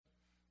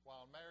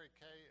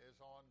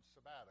on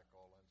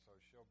sabbatical, and so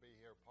she'll be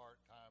here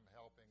part-time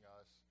helping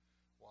us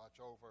watch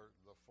over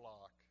the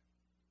flock.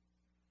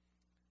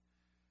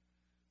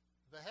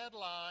 The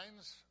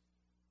headlines,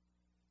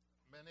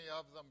 many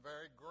of them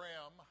very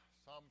grim,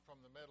 some from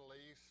the Middle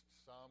East,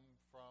 some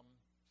from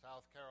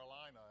South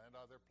Carolina and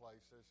other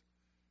places,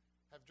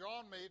 have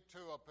drawn me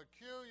to a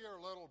peculiar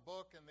little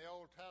book in the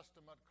Old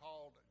Testament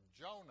called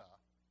Jonah.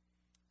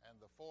 And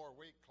the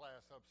 4-week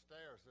class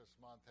upstairs this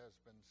month has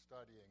been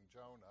studying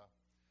Jonah.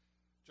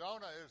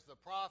 Jonah is the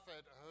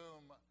prophet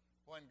whom,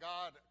 when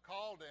God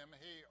called him,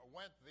 he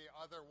went the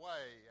other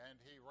way and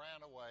he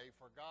ran away.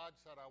 For God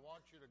said, I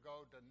want you to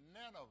go to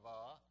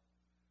Nineveh,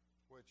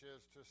 which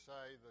is to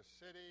say the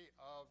city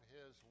of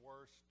his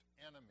worst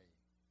enemy.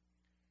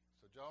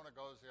 So Jonah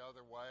goes the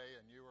other way,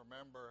 and you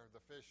remember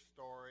the fish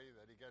story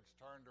that he gets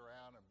turned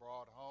around and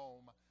brought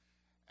home.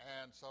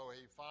 And so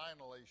he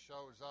finally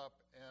shows up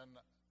in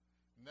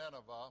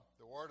Nineveh.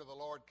 The word of the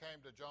Lord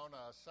came to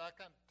Jonah a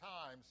second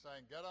time,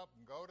 saying, Get up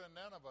and go to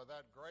Nineveh,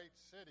 that great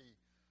city.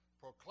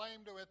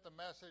 Proclaim to it the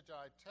message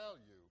I tell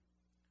you.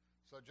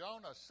 So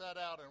Jonah set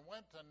out and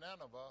went to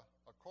Nineveh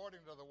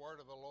according to the word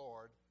of the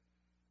Lord.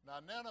 Now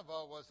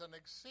Nineveh was an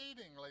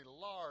exceedingly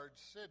large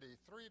city,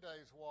 3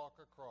 days' walk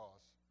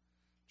across.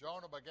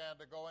 Jonah began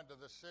to go into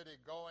the city,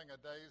 going a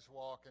day's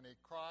walk, and he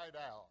cried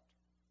out,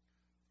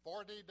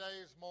 40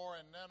 days more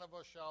and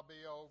Nineveh shall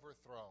be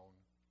overthrown.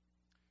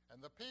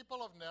 And the people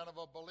of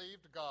Nineveh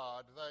believed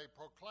God. They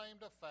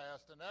proclaimed a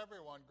fast, and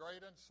everyone,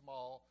 great and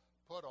small,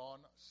 put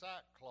on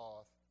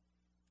sackcloth.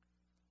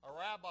 A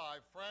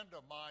rabbi friend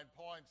of mine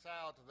points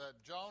out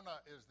that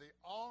Jonah is the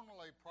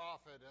only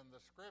prophet in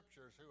the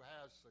scriptures who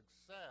has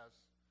success,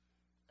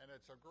 and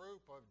it's a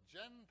group of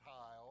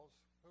Gentiles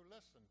who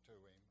listen to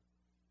him.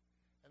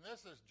 And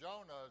this is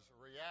Jonah's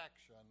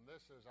reaction.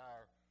 This is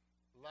our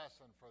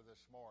lesson for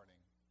this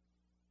morning.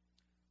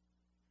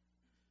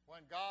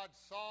 When God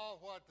saw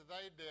what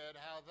they did,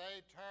 how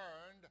they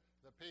turned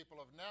the people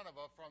of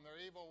Nineveh from their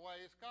evil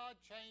ways, God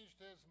changed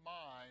his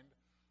mind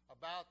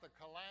about the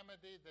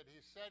calamity that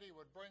he said he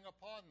would bring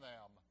upon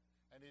them,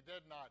 and he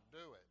did not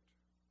do it.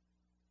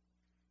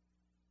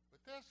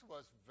 But this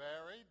was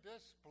very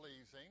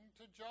displeasing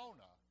to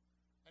Jonah,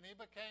 and he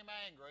became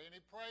angry, and he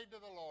prayed to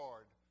the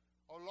Lord,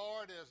 O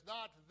Lord, is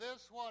not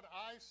this what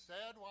I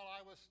said while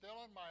I was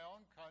still in my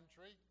own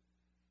country?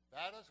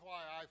 That is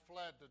why I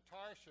fled to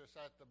Tarshish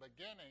at the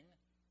beginning,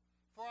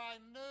 for I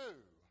knew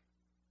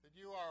that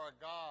you are a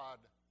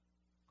God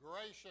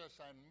gracious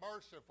and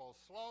merciful,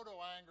 slow to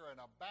anger and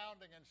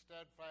abounding in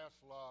steadfast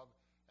love,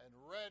 and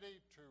ready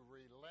to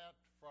relent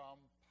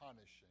from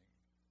punishing.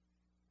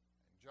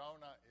 And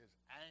Jonah is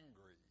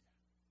angry.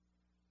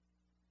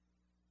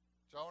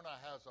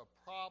 Jonah has a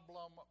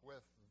problem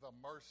with the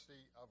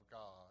mercy of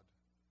God.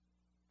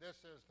 This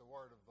is the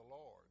word of the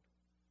Lord.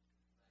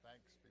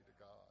 Thanks be to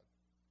God.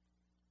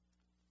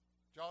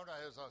 Jonah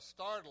is a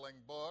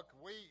startling book.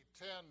 We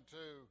tend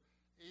to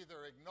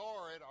either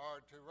ignore it or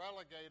to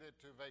relegate it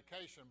to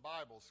vacation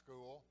Bible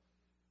school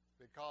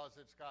because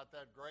it's got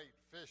that great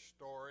fish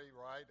story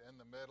right in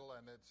the middle,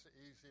 and it's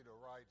easy to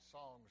write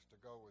songs to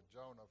go with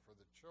Jonah for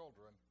the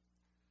children.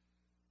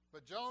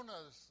 But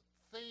Jonah's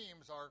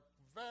themes are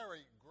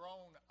very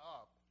grown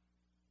up.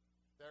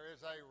 There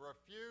is a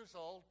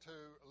refusal to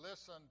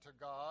listen to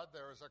God.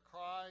 There is a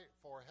cry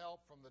for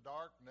help from the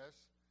darkness.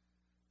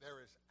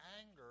 There is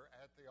anger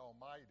at the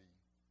Almighty.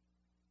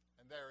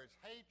 And there is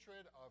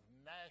hatred of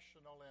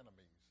national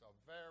enemies, a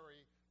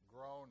very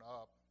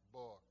grown-up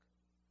book.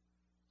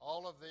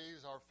 All of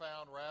these are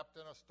found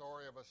wrapped in a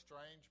story of a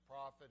strange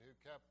prophet who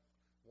kept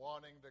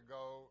wanting to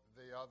go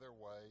the other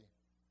way.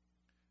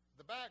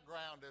 The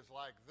background is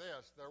like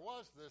this. There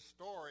was this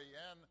story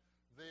in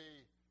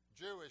the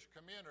Jewish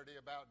community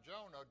about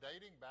Jonah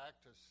dating back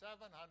to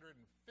 750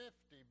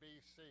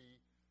 BC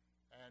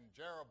and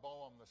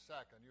Jeroboam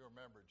II. You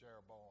remember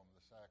Jeroboam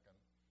II.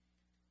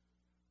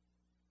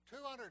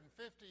 250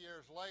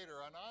 years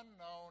later, an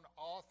unknown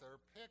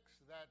author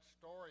picks that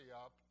story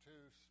up to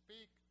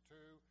speak to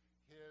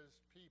his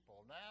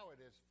people. Now it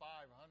is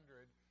 500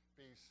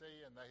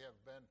 BC, and they have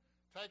been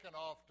taken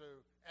off to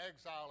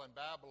exile in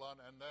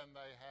Babylon, and then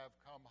they have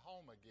come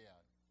home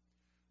again.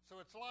 So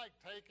it's like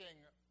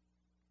taking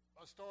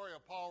a story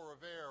of Paul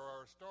Revere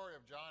or a story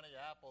of Johnny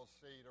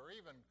Appleseed or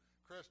even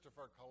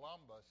Christopher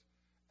Columbus,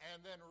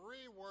 and then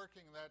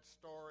reworking that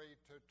story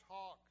to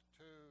talk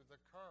to the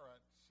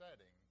current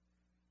setting.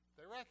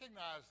 They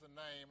recognize the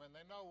name and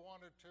they know one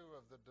or two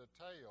of the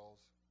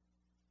details.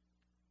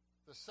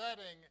 The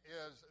setting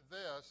is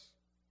this,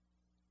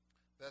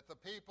 that the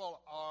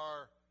people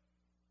are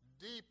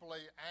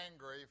deeply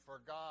angry for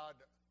God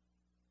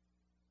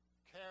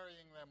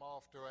carrying them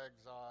off to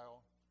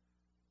exile.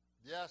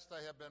 Yes,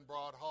 they have been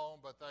brought home,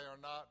 but they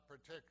are not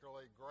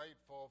particularly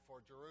grateful,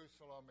 for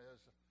Jerusalem is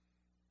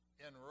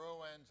in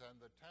ruins and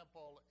the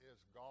temple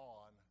is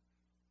gone.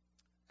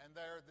 And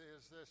there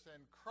is this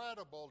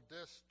incredible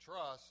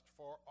distrust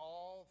for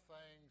all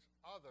things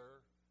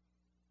other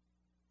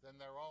than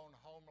their own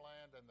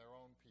homeland and their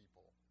own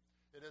people.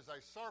 It is a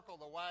circle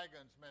the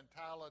wagons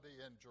mentality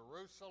in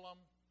Jerusalem.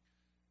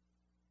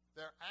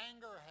 Their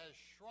anger has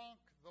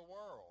shrunk the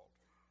world.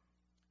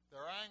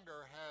 Their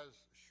anger has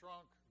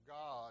shrunk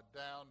God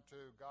down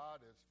to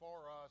God is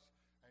for us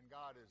and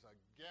God is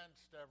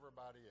against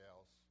everybody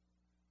else.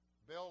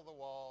 Build the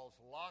walls,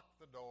 lock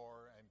the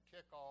door, and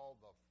kick all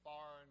the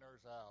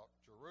foreigners out.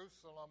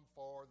 Jerusalem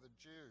for the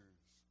Jews.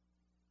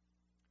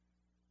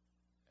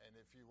 And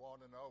if you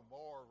want to know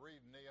more, read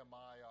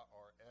Nehemiah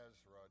or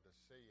Ezra to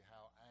see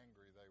how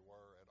angry they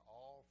were at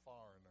all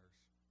foreigners.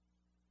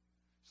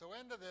 So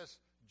into this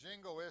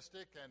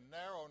jingoistic and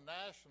narrow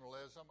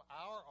nationalism,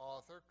 our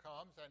author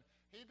comes and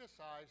he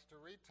decides to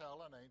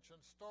retell an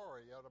ancient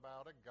story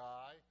about a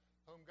guy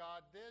whom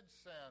God did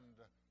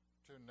send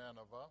to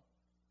Nineveh.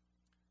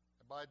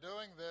 And by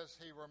doing this,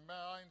 he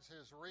reminds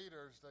his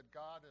readers that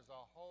God is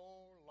a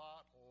whole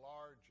lot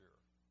larger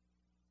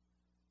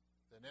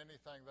than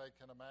anything they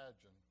can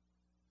imagine.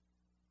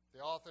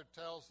 The author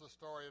tells the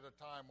story at a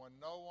time when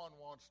no one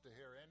wants to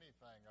hear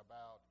anything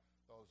about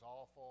those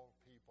awful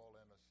people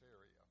in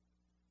Assyria.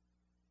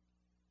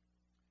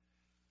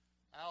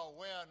 Al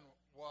Wynn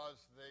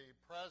was the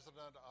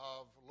president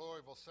of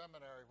Louisville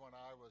Seminary when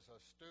I was a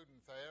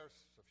student there.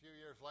 A few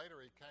years later,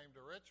 he came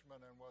to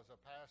Richmond and was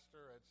a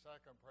pastor at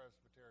Second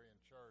Presbyterian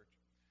Church.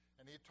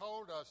 And he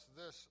told us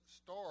this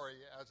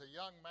story. As a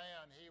young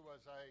man, he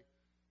was a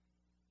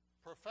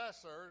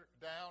professor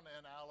down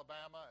in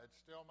Alabama at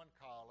Stillman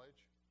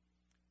College.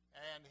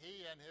 And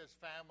he and his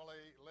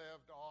family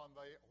lived on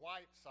the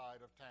white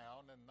side of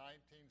town. In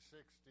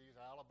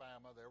 1960s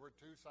Alabama, there were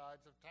two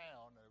sides of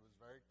town, and it was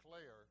very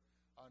clear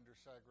under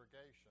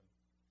segregation.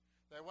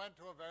 They went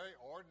to a very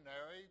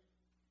ordinary,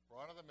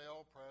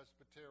 run-of-the-mill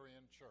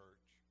Presbyterian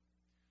church.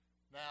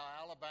 Now,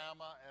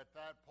 Alabama at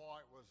that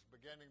point was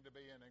beginning to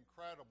be in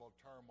incredible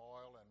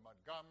turmoil, and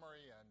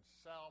Montgomery and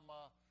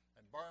Selma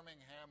and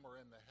Birmingham were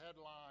in the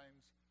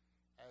headlines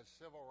as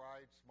civil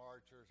rights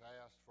marchers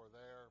asked for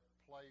their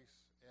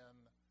place in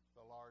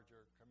the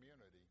larger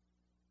community.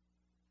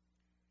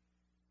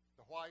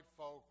 The white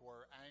folk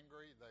were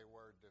angry, they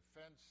were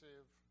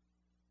defensive.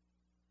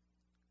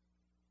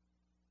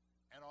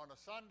 And on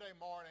a Sunday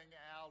morning,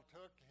 Al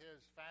took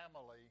his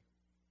family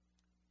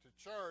to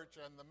church,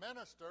 and the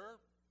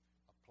minister,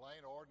 a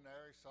plain,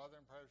 ordinary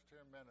Southern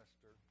Presbyterian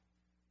minister,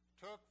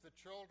 took the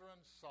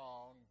children's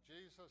song,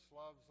 Jesus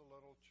Loves the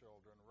Little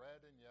Children,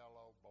 red and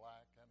yellow,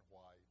 black and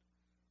white,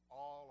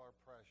 all are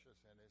precious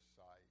in his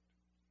sight.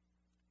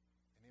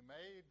 And he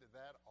made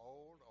that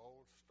old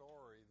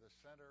story the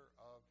center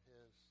of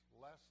his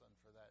lesson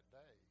for that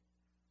day.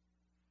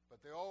 But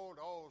the old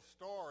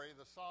story,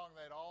 the song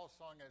they'd all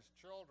sung as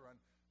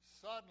children,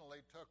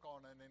 suddenly took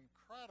on an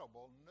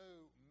incredible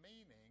new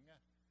meaning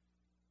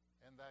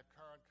in that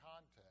current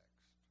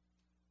context.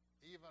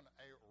 Even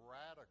a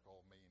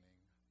radical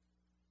meaning.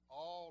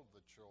 All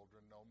the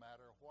children, no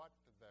matter what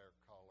their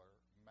color,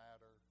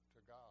 matter to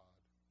God.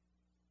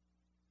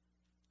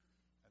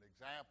 An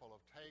example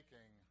of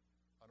taking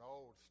an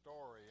old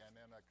story and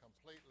in a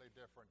completely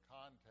different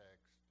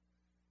context,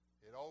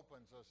 it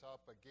opens us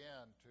up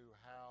again to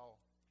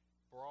how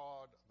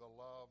broad the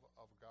love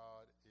of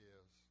God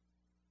is.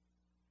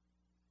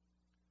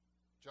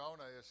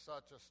 Jonah is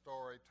such a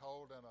story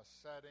told in a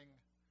setting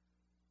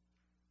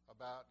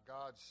about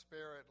God's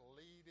Spirit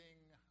leading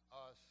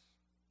us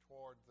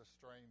toward the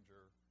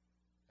stranger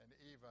and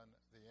even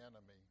the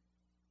enemy.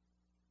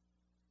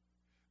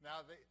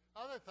 Now, the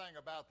other thing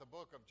about the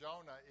book of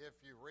Jonah, if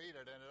you read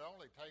it, and it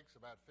only takes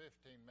about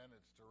 15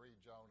 minutes to read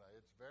Jonah,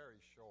 it's very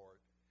short,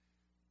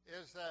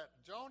 is that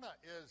Jonah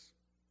is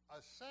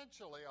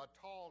essentially a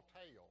tall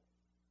tale.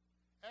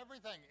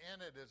 Everything in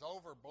it is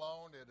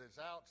overblown, it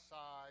is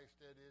outsized,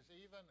 it is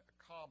even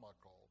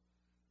comical.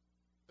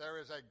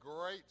 There is a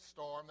great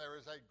storm, there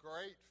is a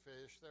great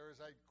fish, there is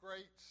a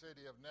great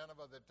city of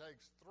Nineveh that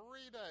takes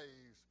 3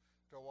 days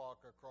to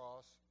walk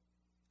across.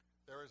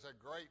 There is a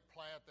great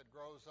plant that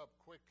grows up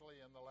quickly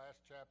in the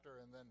last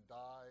chapter and then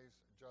dies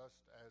just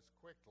as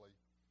quickly.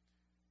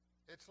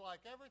 It's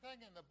like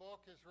everything in the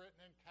book is written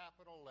in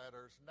capital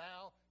letters.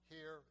 Now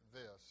hear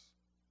this.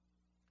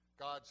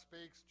 God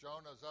speaks,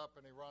 Jonah's up,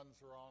 and he runs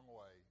the wrong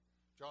way.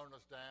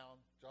 Jonah's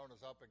down,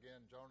 Jonah's up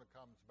again, Jonah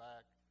comes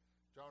back.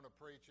 Jonah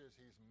preaches,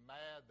 he's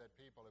mad that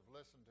people have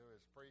listened to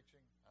his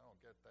preaching. I don't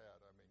get that.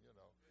 I mean,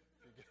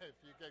 if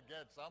you could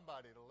get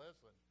somebody to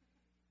listen.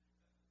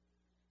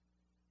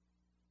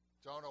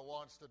 Jonah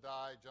wants to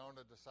die,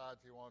 Jonah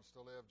decides he wants to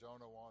live,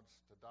 Jonah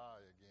wants to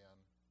die again.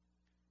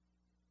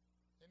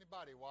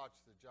 Anybody watch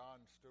the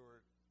Jon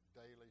Stewart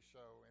Daily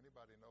Show?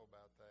 Anybody know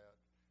about that?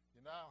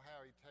 You know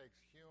how he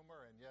takes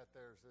humor and yet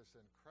there's this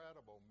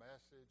incredible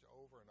message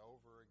over and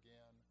over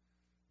again?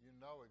 You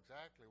know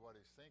exactly what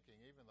he's thinking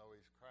even though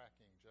he's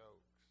cracking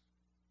jokes.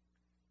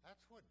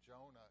 That's what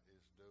Jonah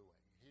is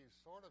doing. He's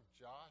sort of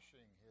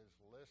joshing his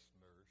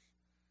listeners,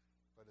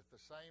 but at the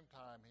same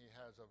time he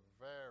has a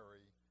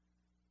very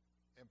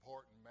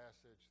important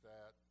message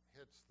that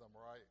hits them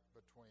right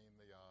between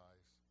the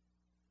eyes.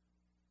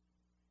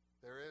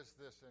 There is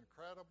this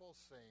incredible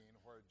scene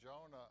where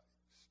Jonah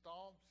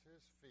stomps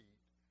his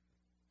feet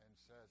and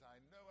says,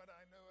 I knew it,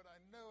 I knew it, I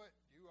knew it.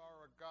 You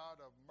are a God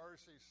God of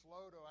mercy,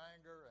 slow to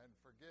anger, and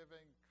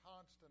forgiving,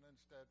 constant in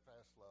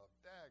steadfast love.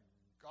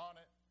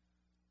 Daggone it.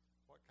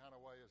 What kind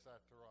of way is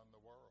that to run the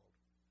world?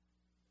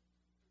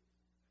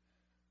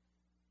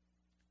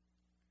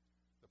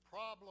 The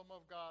problem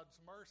of God's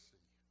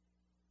mercy.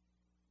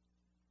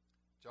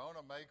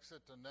 Jonah makes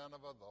it to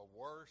Nineveh, the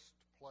worst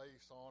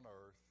place on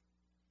earth.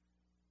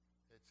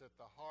 It's at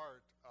the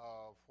heart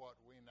of what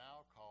we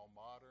now call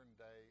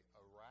modern-day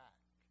Iraq.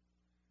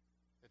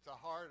 It's the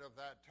heart of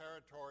that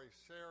territory,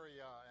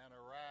 Syria and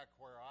Iraq,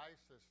 where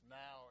ISIS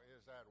now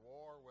is at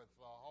war with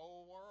the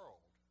whole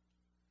world.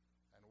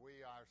 And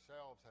we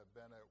ourselves have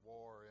been at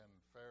war in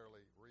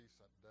fairly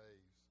recent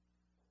days.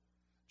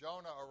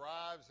 Jonah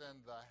arrives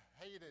in the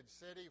hated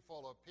city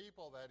full of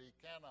people that he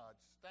cannot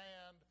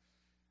stand,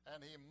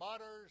 and he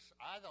mutters.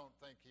 I don't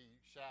think he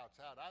shouts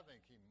out. I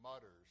think he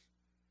mutters.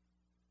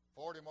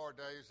 40 more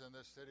days and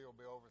this city will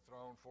be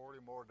overthrown.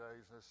 40 more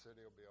days and this city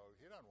will be over.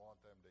 He doesn't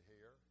want them to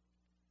hear.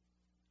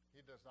 He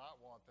does not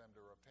want them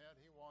to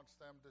repent. He wants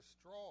them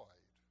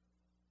destroyed.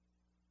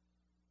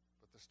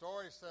 But the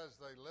story says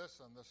they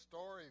listen. The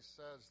story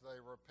says they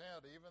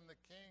repent. Even the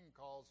king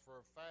calls for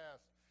a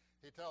fast.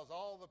 He tells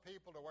all the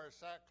people to wear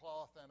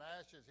sackcloth and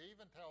ashes. He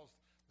even tells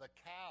the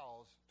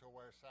cows to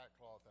wear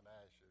sackcloth and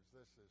ashes.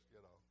 This is,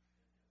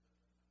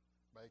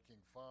 making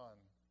fun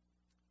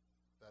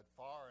that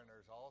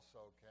foreigners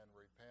also can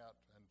repent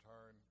and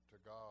turn to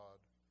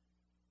God.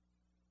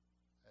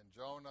 And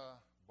Jonah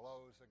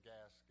blows a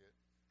gasket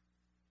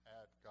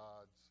at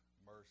God's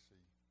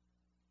mercy.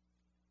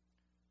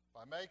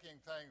 By making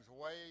things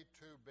way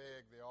too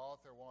big, the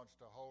author wants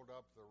to hold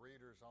up the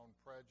reader's own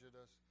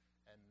prejudice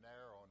and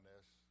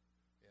narrowness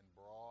in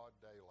broad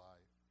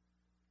daylight.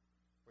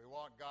 We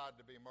want God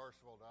to be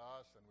merciful to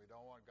us, and we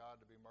don't want God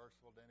to be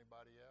merciful to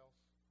anybody else.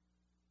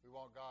 We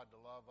want God to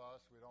love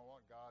us. We don't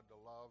want God to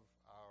love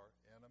our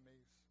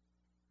enemies.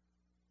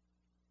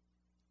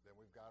 Then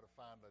we've got to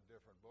find a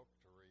different book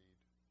to read.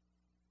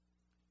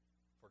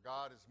 For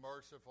God is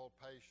merciful,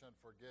 patient,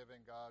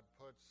 forgiving. God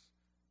puts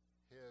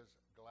his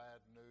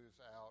glad news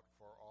out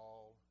for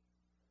all.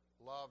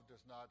 Love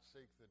does not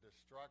seek the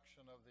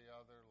destruction of the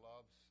other.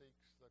 Love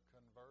seeks the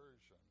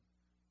conversion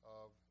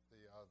of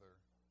the other.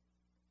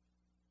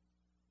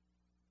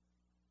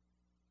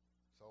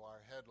 So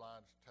our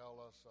headlines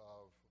tell us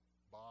of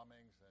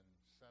bombings in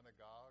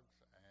synagogues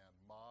and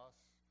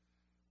mosques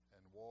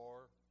and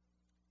war.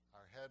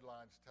 Our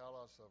headlines tell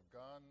us of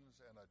guns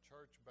in a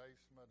church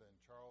basement in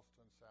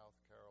Charleston, South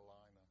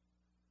Carolina.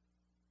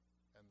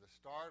 And the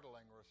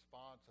startling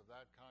response of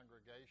that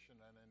congregation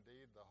and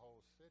indeed the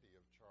whole city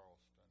of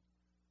Charleston.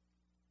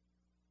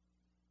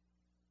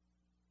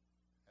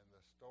 And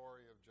the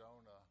story of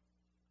Jonah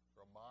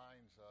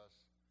reminds us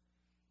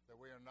that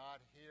we are not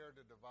here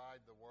to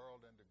divide the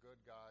world into good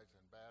guys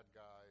and bad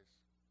guys.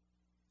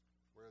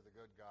 We're the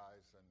good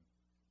guys, and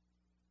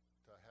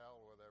to hell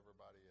with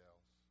everybody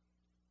else.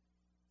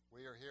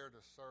 We are here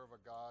to serve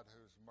a God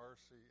whose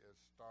mercy is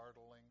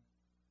startling,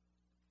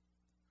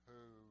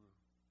 who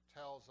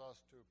tells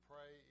us to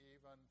pray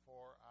even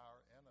for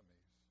our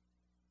enemies.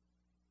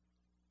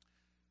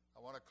 I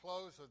want to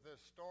close with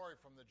this story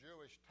from the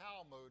Jewish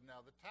Talmud.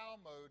 Now, the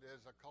Talmud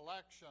is a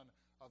collection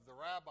of the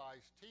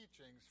rabbis'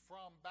 teachings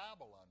from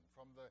Babylon,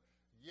 from the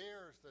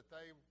years that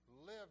they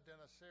lived in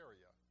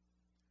Assyria.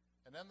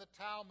 And in the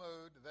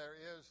Talmud, there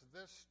is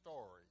this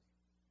story.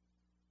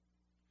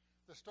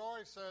 The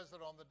story says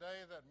that on the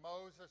day that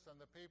Moses and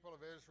the people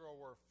of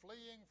Israel were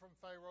fleeing from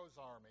Pharaoh's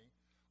army,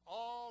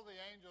 all the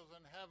angels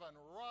in heaven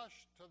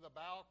rushed to the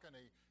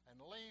balcony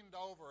and leaned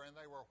over, and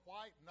they were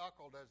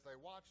white-knuckled as they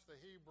watched the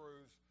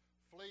Hebrews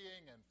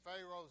fleeing and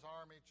Pharaoh's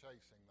army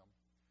chasing them.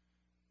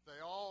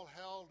 They all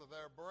held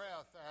their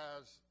breath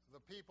as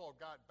the people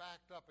got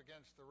backed up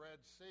against the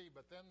Red Sea,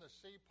 but then the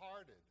sea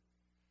parted.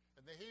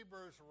 And the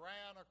Hebrews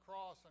ran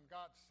across and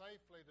got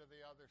safely to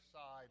the other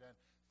side, and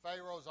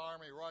Pharaoh's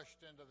army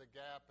rushed into the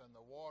gap, and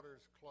the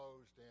waters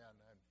closed in,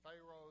 and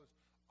Pharaoh's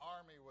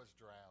army was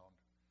drowned.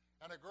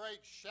 And a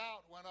great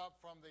shout went up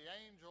from the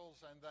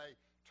angels, and they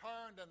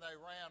turned and they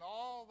ran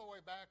all the way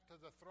back to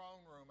the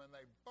throne room, and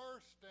they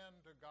burst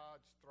into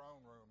God's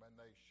throne room, and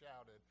they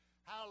shouted,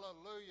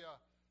 "Hallelujah!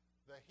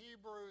 The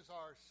Hebrews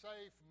are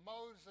safe,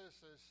 Moses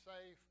is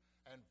safe,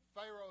 and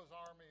Pharaoh's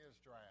army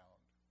is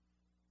drowned."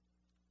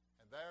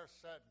 And there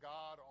sat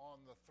God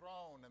on the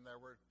throne, and there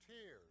were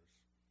tears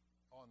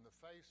on the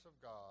face of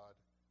God.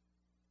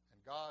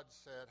 And God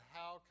said,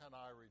 "How can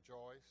I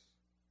rejoice?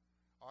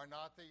 Are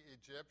not the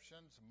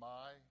Egyptians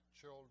my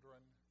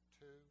children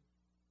too?"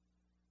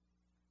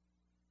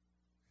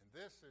 And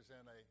this is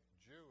in a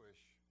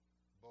Jewish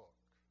book.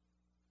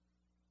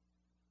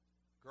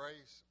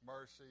 Grace,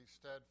 mercy,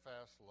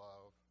 steadfast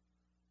love.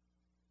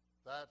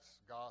 That's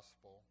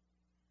gospel.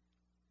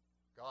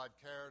 God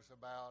cares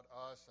about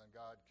us, and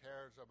God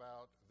cares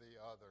about the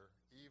other,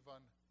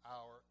 even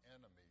our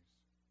enemies.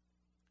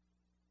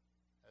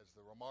 As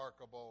the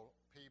remarkable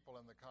people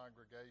in the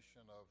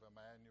congregation of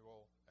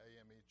Emmanuel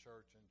AME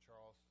Church in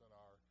Charleston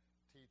are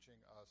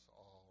teaching us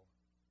all.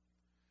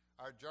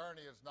 Our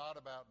journey is not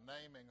about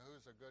naming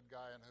who's a good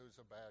guy and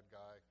who's a bad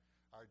guy.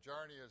 Our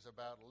journey is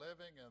about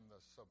living in the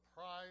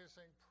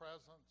surprising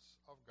presence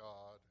of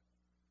God.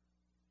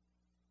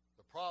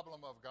 The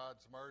problem of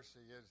God's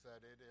mercy is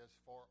that it is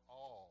for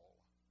all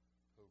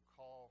who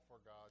call for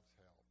God's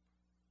help.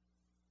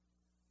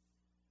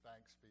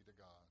 Thanks be to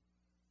God.